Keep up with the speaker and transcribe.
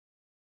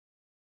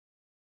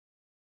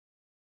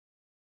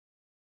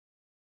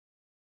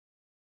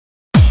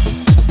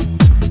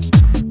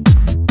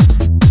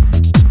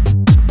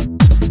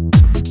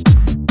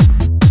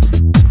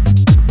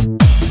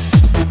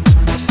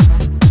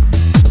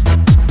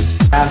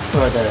round,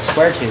 or the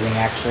square tubing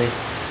actually,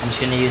 I'm just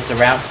going to use the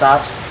round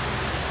stops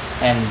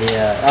and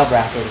the L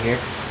bracket here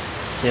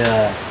to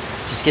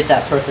just get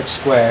that perfect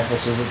square,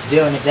 which is it's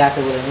doing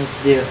exactly what it needs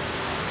to do.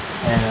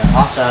 And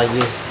also I'll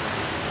use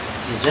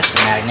the adjuster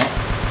magnet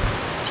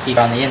to keep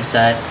on the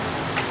inside,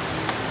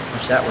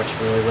 which that works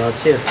really well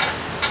too.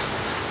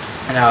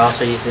 And I'll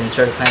also use the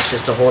inserter clamps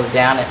just to hold it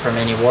down from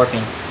any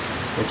warping,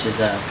 which is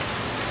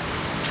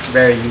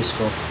very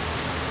useful.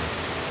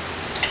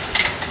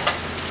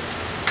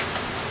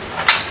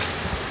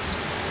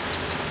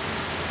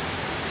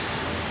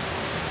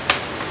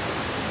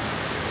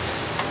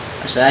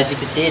 So as you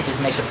can see, it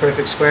just makes a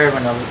perfect square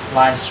when the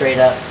line's straight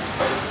up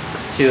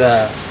to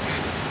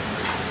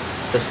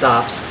the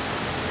stops.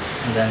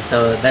 And then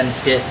then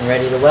it's getting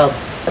ready to weld.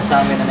 That's how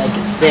I'm going to make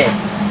it stay.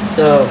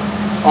 So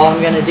all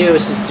I'm going to do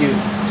is just do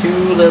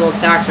 2 little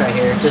tacks right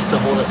here just to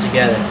hold it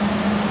together.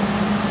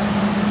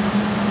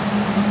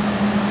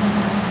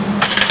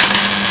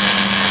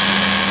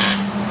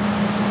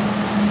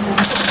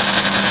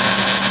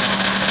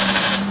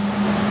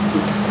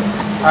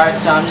 Alright,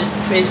 so I'm just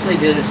basically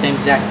doing the same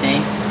exact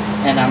thing.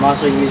 And I'm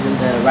also using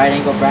the right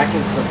angle bracket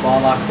with the ball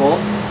lock bolt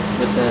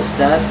with the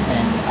studs,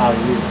 and I'll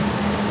use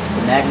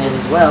the magnet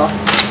as well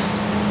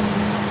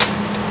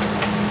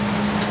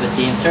with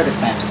the inserter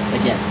clamps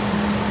again.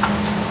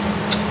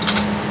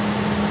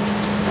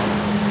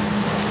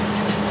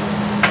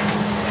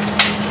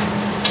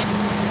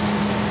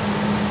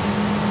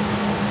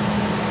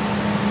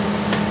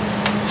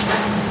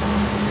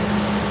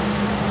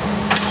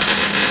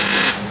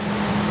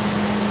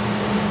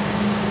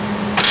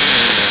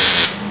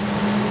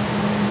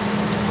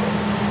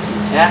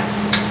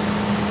 Tacks.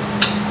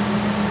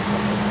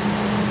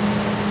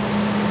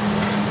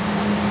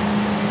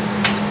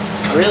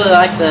 I really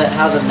like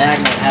how the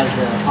magnet has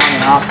the on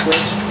and off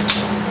switch.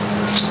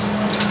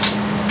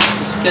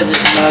 Just because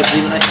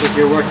if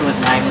you're working with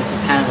magnets,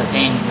 it's kind of a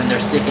pain when they're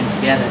sticking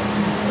together.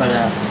 But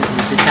if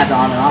you just have the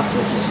on and off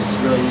switch, it's just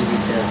really easy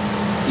to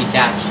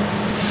detach.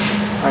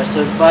 Alright,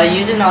 so by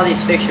using all these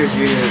fixtures,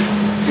 you're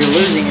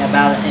losing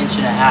about 1.5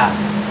 inches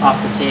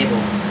off the table.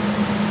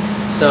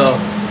 So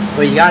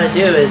what you got to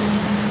do is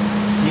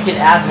you can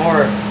add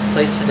more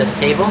plates to this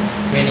table.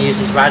 You're going to use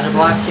these riser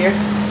blocks here.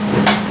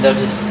 They'll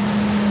just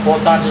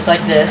bolt on just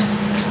like this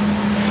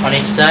on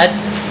each side.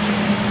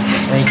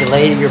 And you can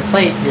lay your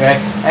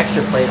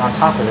extra plate on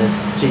top of this,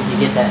 so you can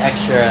get that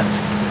extra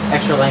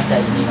length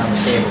that you need on the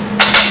table.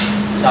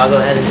 So I'll go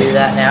ahead and do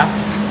that now.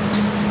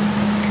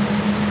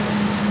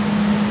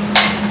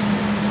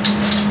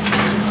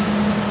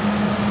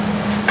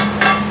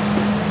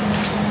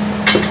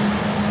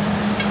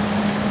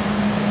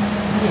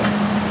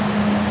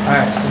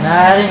 Alright, so now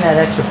adding that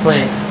extra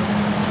plate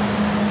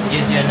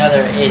gives you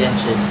another 8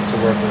 inches to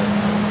work with.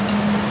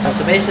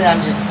 So basically I'm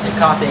just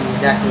copying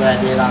exactly what I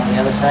did on the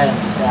other side. I'm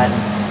just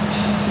adding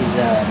these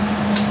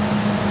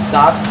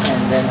stops,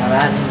 and then I'm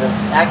adding the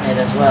magnet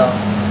as well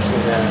to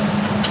the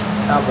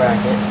L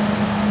bracket.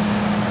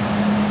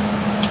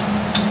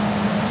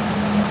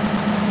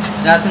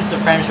 So now since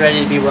the frame's ready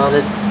to be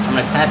welded, I'm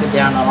going to clamp it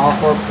down on all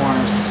 4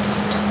 corners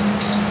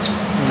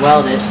and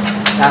weld it.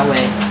 That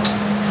way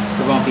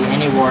there won't be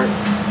any warp,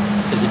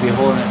 because you'll be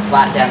holding it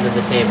flat down to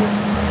the table.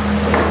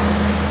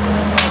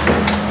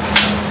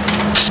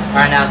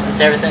 Alright, now since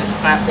everything's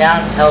clamped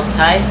down, held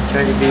tight, it's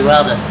ready to be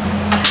welded.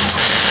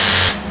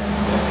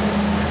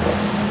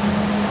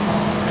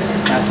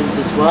 Now since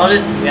it's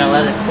welded, you're going to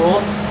let it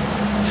cool,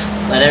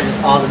 let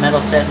all the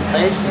metal set in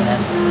place, and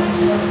then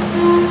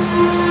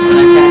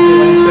attach it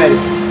when it's ready.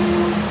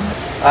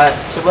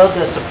 To weld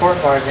the support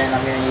bars in,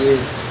 I'm going to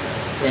use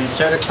the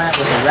inserter clamp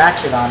with a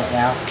ratchet on it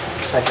now,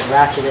 so I can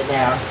ratchet it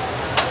down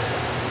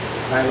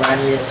right where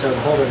I need it, so to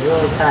hold it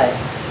really tight.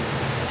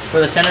 For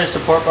the center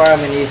support bar, I'm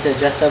going to use the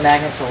adjuster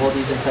magnet to hold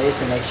these in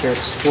place and make sure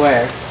it's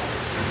square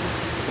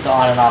with the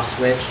on and off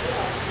switch.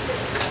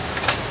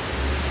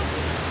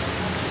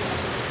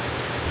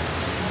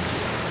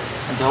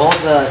 And to hold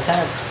the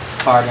center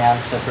bar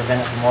down to prevent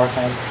it from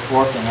warping,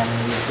 I'm going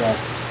to use the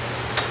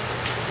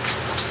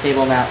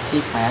table mount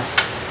C-clamps.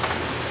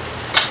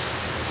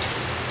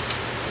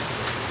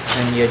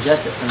 And you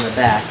adjust it from the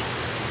back.